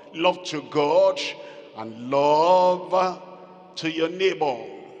love, love to God, and love to your neighbor.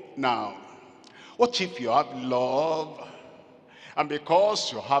 Now, what if you have love, and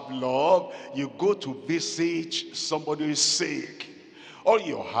because you have love, you go to visit somebody who is sick? All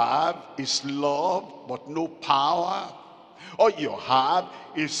you have is love, but no power. All you have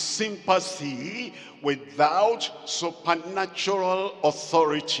is sympathy without supernatural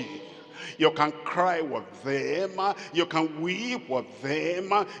authority. You can cry with them, you can weep with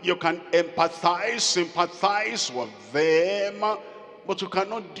them, you can empathize, sympathize with them, but you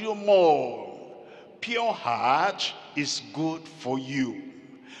cannot do more. Pure heart is good for you.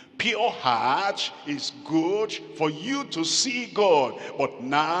 Pure heart is good for you to see God. But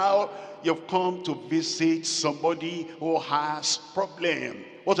now you've come to visit somebody who has problem.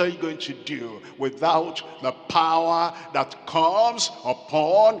 What are you going to do without the power that comes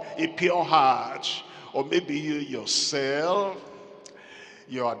upon a pure heart? Or maybe you yourself,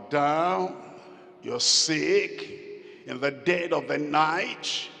 you are down, you're sick, in the dead of the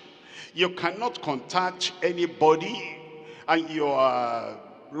night. You cannot contact anybody, and you are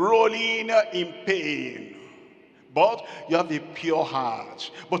rolling in pain. But you have a pure heart.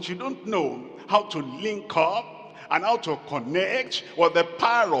 But you don't know how to link up and how to connect with the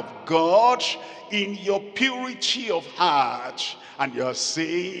power of God in your purity of heart. And you're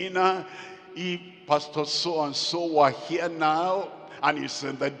saying, if Pastor so-and-so were here now, and he's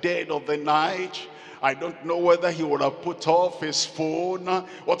in the dead of the night, I don't know whether he would have put off his phone.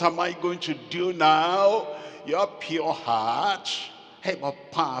 What am I going to do now? Your pure heart, have a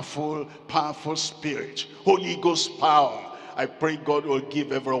powerful, powerful spirit, Holy Ghost power. I pray God will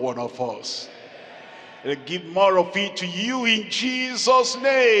give every one of us. He'll give more of it to you in Jesus'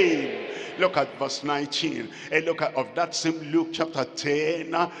 name. Look at verse 19. And look at of that same Luke chapter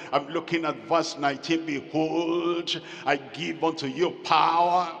 10. I'm looking at verse 19. Behold, I give unto you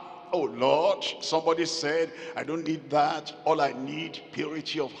power. Oh Lord, somebody said, I don't need that. All I need,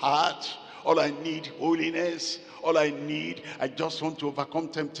 purity of heart. All I need, holiness. All I need, I just want to overcome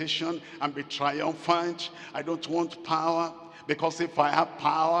temptation and be triumphant. I don't want power. Because if I have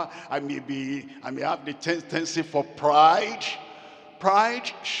power, I may have the tendency for pride.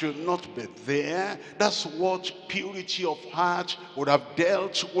 Pride should not be there. That's what purity of heart would have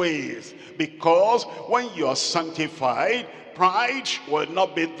dealt with. Because when you are sanctified, pride will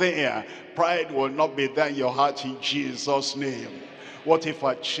not be there. Pride will not be there in your heart in Jesus' name. What if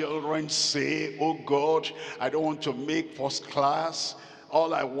our children say, oh God, I don't want to make first class.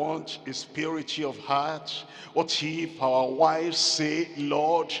 All I want is purity of heart. What if our wives say,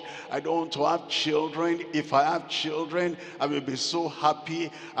 Lord, I don't want to have children. If I have children, I will be so happy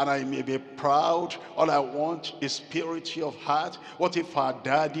and I may be proud. All I want is purity of heart. What if our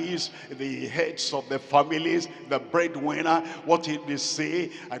daddies, the heads of the families, the breadwinner, what if they say,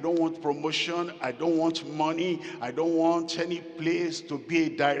 I don't want promotion, I don't want money, I don't want any place to be a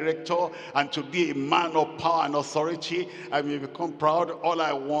director and to be a man of power and authority. I may become proud. All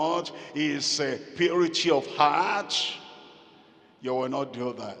I want is purity of heart. You will not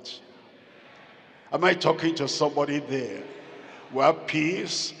do that. Am I talking to somebody there? You have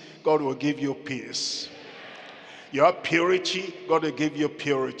peace, God will give you peace. You have purity, God will give you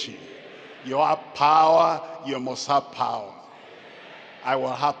purity. You have power, you must have power. I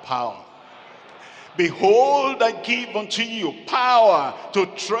will have power. Behold, I give unto you power to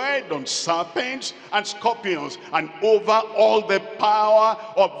tread on serpents and scorpions and over all the power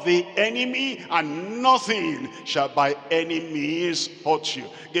of the enemy, and nothing shall by any means hurt you.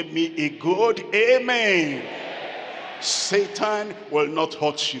 Give me a good amen. Satan will not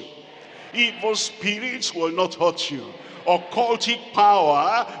hurt you. Evil spirits will not hurt you. Occultic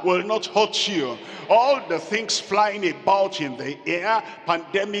power will not hurt you. All the things flying about in the air,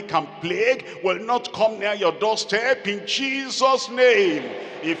 pandemic and plague, will not come near your doorstep in Jesus' name.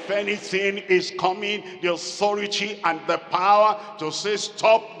 If anything is coming, the authority and the power to say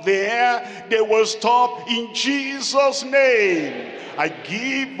stop there, they will stop in Jesus' name. I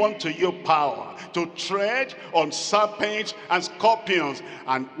give unto you power to tread on serpents and scorpions,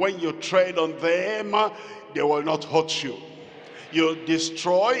 and when you tread on them, they will not hurt you. You'll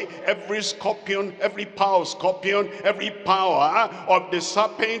destroy every scorpion, every power of scorpion, every power of the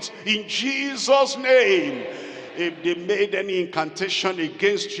serpents in Jesus' name. If they made any incantation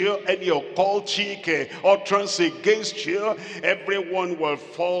against you, any occultic utterance against you, everyone will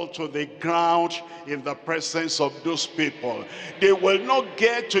fall to the ground in the presence of those people. They will not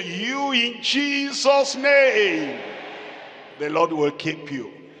get to you in Jesus' name. The Lord will keep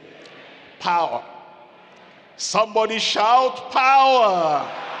you. Power. Somebody shout power.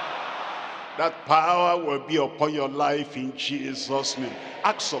 That power will be upon your life in Jesus' name.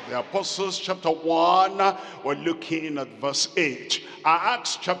 Acts of the Apostles chapter 1, we're looking at verse 8.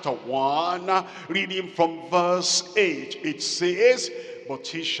 Acts chapter 1, reading from verse 8. It says, but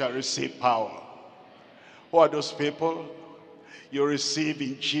he shall receive power. Who are those people? You receive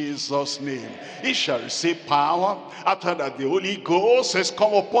in Jesus' name. He shall receive power after that the Holy Ghost has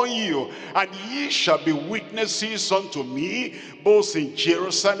come upon you, and ye shall be witnesses unto me, both in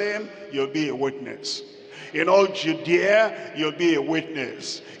Jerusalem, you'll be a witness. In all Judea, you'll be a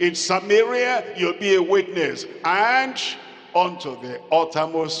witness. In Samaria, you'll be a witness. And unto the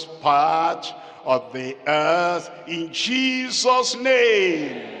uttermost part of the earth, in Jesus'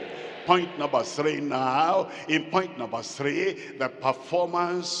 name. Point number 3 now. In point number 3, the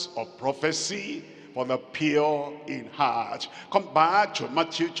performance of prophecy for the pure in heart. Come back to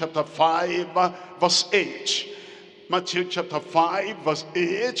Matthew chapter 5, verse 8. Matthew chapter 5, verse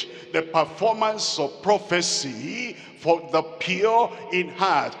 8. The performance of prophecy for the pure in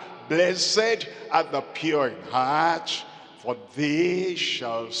heart. Blessed are the pure in heart, for they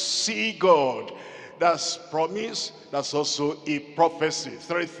shall see God. That's promise. That's also a prophecy.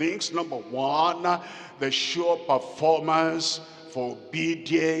 3 things. Number 1, the sure performance for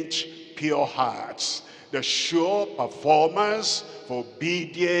obedient pure hearts. The sure performance for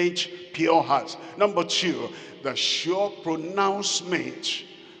obedient pure hearts. Number 2, the sure pronouncement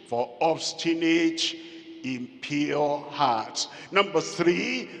for obstinate impure hearts. Number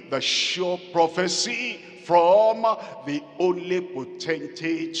 3, the sure prophecy from the only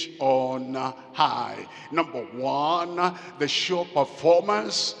potentate on high. Number 1, the sure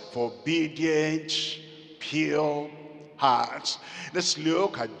performance for obedient pure hearts. Let's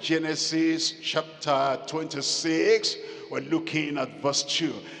look at Genesis chapter 26. We're looking at verse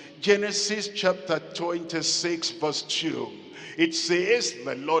 2. Genesis chapter 26 verse 2. It says,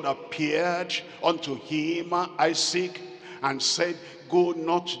 the Lord appeared unto him, Isaac, and said, go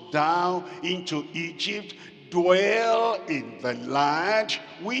not down into Egypt, dwell in the land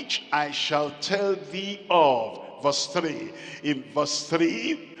which I shall tell thee of. Verse 3. In verse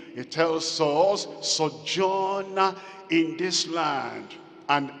 3, it tells us, sojourn in this land,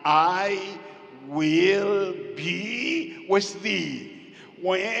 and I will be with thee.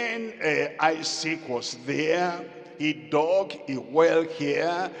 When Isaac was there, he dug a well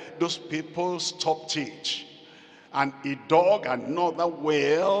here. Those people stopped it. And he dug another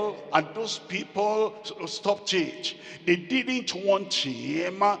well, and those people stopped it. They didn't want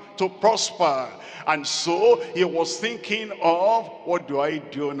him to prosper. And so he was thinking of, what do I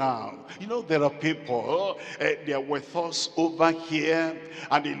do now? You know, there are people, they're with us over here,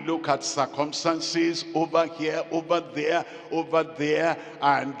 and they look at circumstances over here, over there,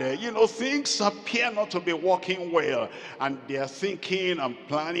 and you know, things appear not to be working well. And they're thinking and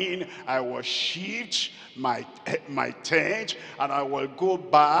planning, I will shift my tent, and I will go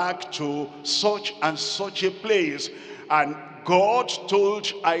back to such and such a place. And God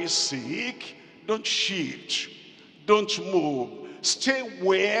told Isaac, don't shift, don't move, stay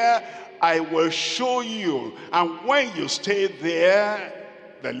where I will show you, and when you stay there,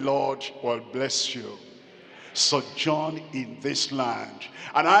 the Lord will bless you. Sojourn in this land,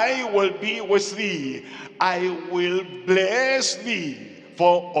 and I will be with thee. I will bless thee.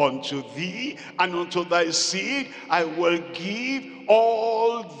 For unto thee and unto thy seed I will give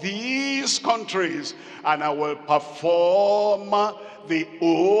all these countries, and I will perform the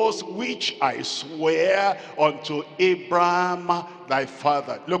oath which I swear unto Abraham thy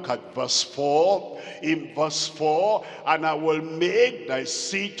father. Look at verse 4. In verse 4, and I will make thy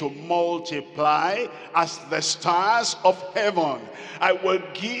seed to multiply as the stars of heaven. I will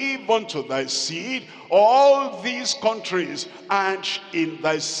give unto thy seed all these countries, and in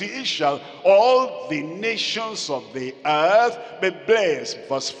thy seed shall all the nations of the earth be blessed.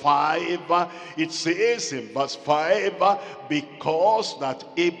 Verse 5, it says in verse 5, because that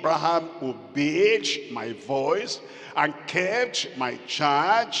Abraham obeyed my voice and kept my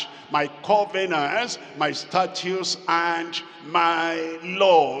charge, my covenants, my statutes, and my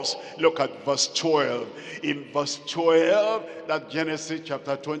laws. Look at verse 12. In verse 12, that Genesis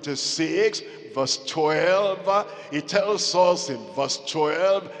chapter 26, verse 12, it tells us in verse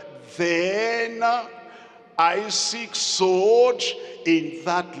 12, then Isaac sowed in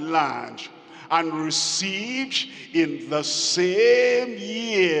that land and received in the same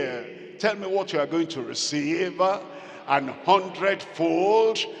year. Tell me what you are going to receive. An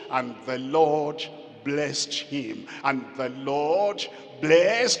hundredfold, and the Lord blessed him. And the Lord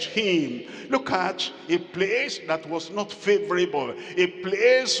blessed him. Look at a place that was not favorable, a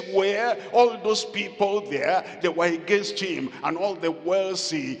place where all those people there, they were against him, and all the wells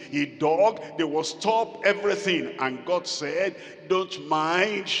he dug, they will stop everything. And God said, don't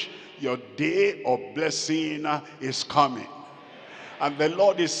mind, your day of blessing is coming. And the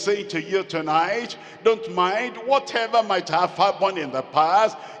Lord is saying to you tonight, don't mind whatever might have happened in the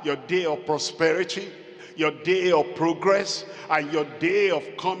past. Your day of prosperity, your day of progress, and your day of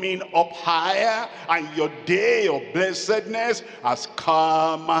coming up higher, and your day of blessedness has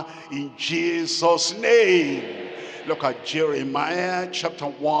come in Jesus' name. Look at Jeremiah chapter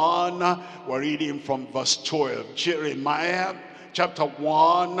 1. We're reading from verse 12. Jeremiah chapter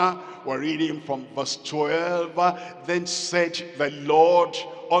 1, we're reading from verse 12. Then said the Lord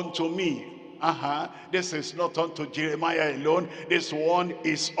unto me. This is not unto Jeremiah alone. This one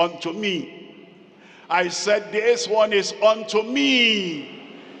is unto me. I said, this one is unto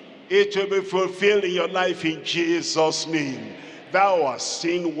me. It will be fulfilled in your life in Jesus' name. Thou hast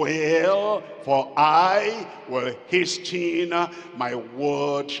seen well, for I will hasten my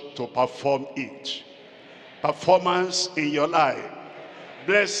word to perform it. Performance in your life,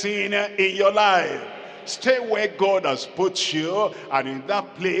 blessing in your life. Stay where God has put you, and in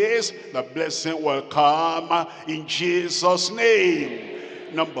that place the blessing will come in Jesus' name.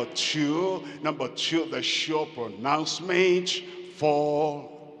 Number two, the sure pronouncement for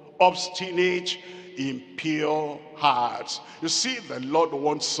obstinate, impure hearts. You see, the Lord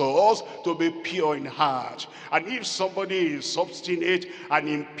wants us to be pure in heart. And if somebody is obstinate and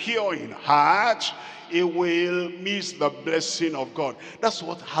impure in heart, he will miss the blessing of God. That's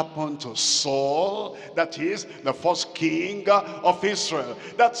what happened to Saul, that is the first king of Israel.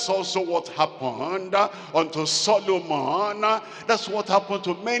 That's also what happened unto Solomon. That's what happened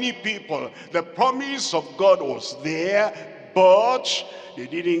to many people. The promise of God was there, but they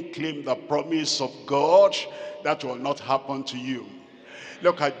didn't claim the promise of God. That will not happen to you.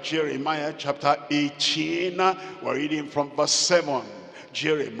 Look at Jeremiah chapter 18. We're reading from verse 7.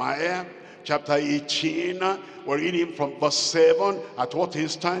 Jeremiah chapter 18. We're reading from verse 7. At what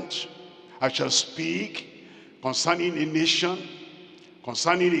instant I shall speak concerning a nation,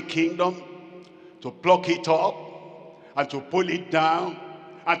 concerning a kingdom, to pluck it up and to pull it down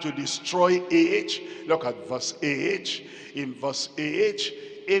and to destroy it. Look at verse 8. In verse 8,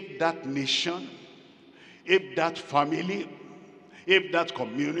 if that nation, if that family, if that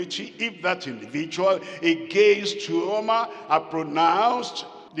community, if that individual against whom I pronounced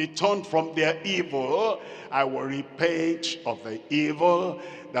they turned from their evil, I will repent of the evil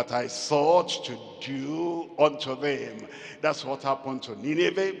that I thought to do unto them. That's what happened to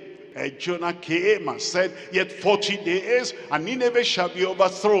Nineveh. Jonah came and said, yet 40 days and Nineveh shall be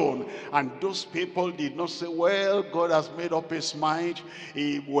overthrown. And those people did not say, well, God has made up his mind.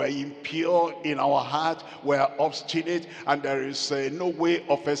 We're impure in our heart, we're obstinate, and there is no way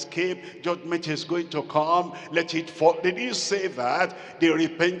of escape. Judgment is going to come, let it fall. They didn't say that. They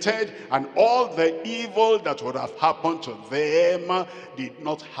repented, and all the evil that would have happened to them did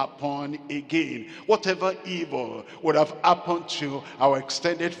not happen again. Whatever evil would have happened to our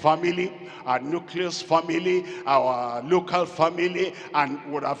extended family, our nucleus family, our local family, and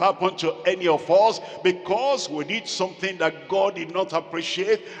would have happened to any of us, because we did something that God did not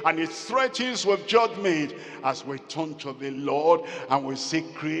appreciate, and it threatens with judgment. As we turn to the Lord and we say,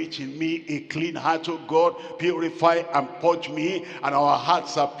 create in me a clean heart, O God, purify and purge me, and our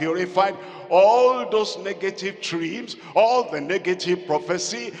hearts are purified, all those negative dreams, all the negative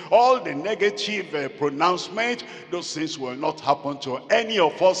prophecy, all the negative pronouncement, those things will not happen to any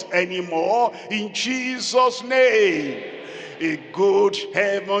of us anymore, in Jesus' name. A good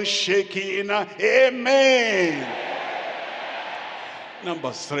heaven shaking amen.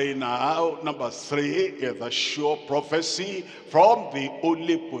 Number 3 now. Number 3 is the sure prophecy from the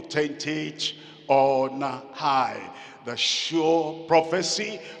only potentate on high. The sure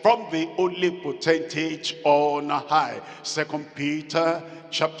prophecy from the only potentate on high. 2 Peter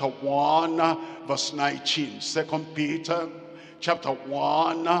chapter 1 verse 19. 2 Peter chapter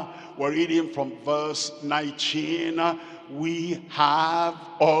 1, we're reading from verse 19. We have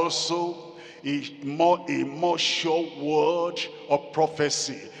also a more sure word of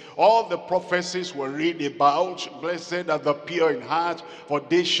prophecy. All the prophecies we read about, blessed are the pure in heart, for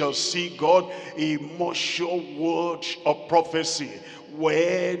they shall see God. A more sure word of prophecy.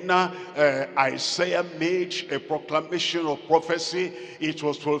 When Isaiah made a proclamation of prophecy, it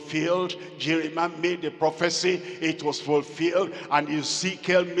was fulfilled. Jeremiah made the prophecy, it was fulfilled. And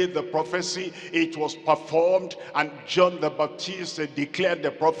Ezekiel made the prophecy, it was performed. And John the Baptist declared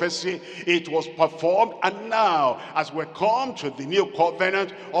the prophecy, it was performed. And now, as we come to the new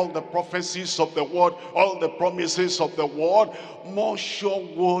covenant, all the prophecies of the word, all the promises of the word, more sure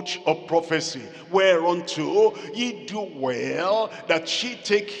word of prophecy, whereunto ye do well that ye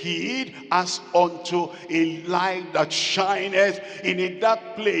take heed, as unto a light that shineth in a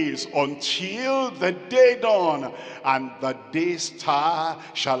dark place, until the day dawn, and the day star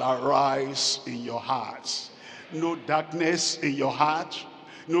shall arise in your hearts. No darkness in your heart,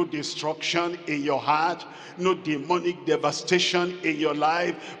 no destruction in your heart, no demonic devastation in your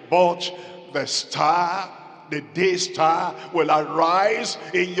life, but the star, the day star, will arise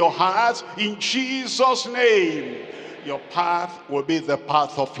in your heart in Jesus' name. Your path will be the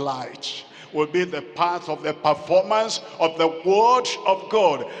path of light, will be the path of the performance of the word of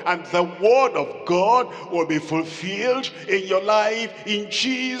God, and the word of God will be fulfilled in your life in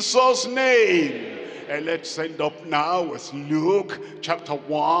Jesus' name. And let's end up now with Luke chapter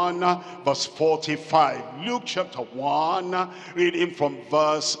 1 verse 45. Luke chapter 1, reading from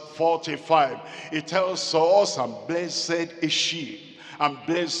verse 45. It tells us, and blessed is she, and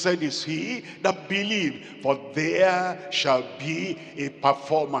blessed is he that believe, for there shall be a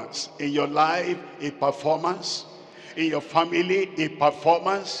performance in your life, a performance in your family, a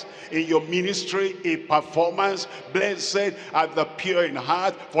performance in your ministry, a performance. Blessed are the pure in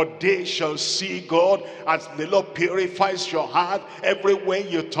heart, for they shall see God. As the Lord purifies your heart, everywhere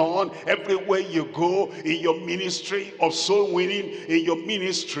you turn, everywhere you go, in your ministry of soul winning, in your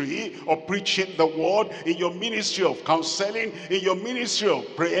ministry of preaching the word, in your ministry of counseling, in your ministry of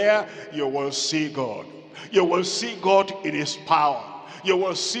prayer, you will see God. You will see God in his power. You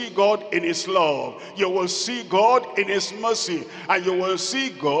will see God in his love. You will see God in his mercy. And you will see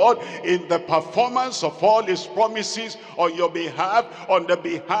God in the performance of all his promises on your behalf, on the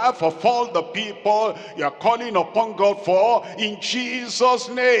behalf of all the people you are calling upon God for, in Jesus'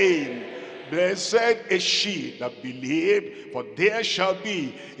 name. Blessed is she that believed, for there shall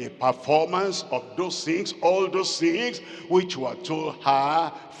be a performance of those things, all those things which were told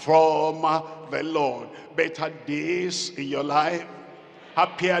her from the Lord. Better days in your life,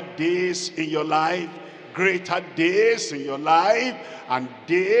 happier days in your life, greater days in your life, and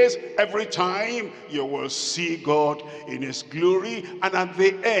days every time you will see God in his glory. And at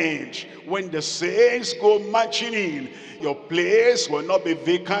the end, when the saints go marching in, your place will not be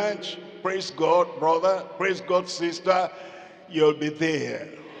vacant. Praise God, brother. Praise God, sister. You'll be there.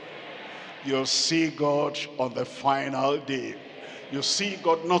 You'll see God on the final day. You see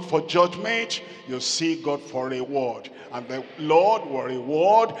God not for judgment, you see God for reward. And the Lord will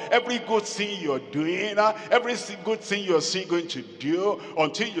reward every good thing you're doing, every good thing you're still going to do,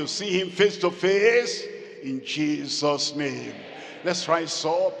 until you see him face to face, in Jesus' name. Let's rise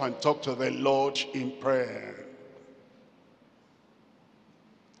up and talk to the Lord in prayer.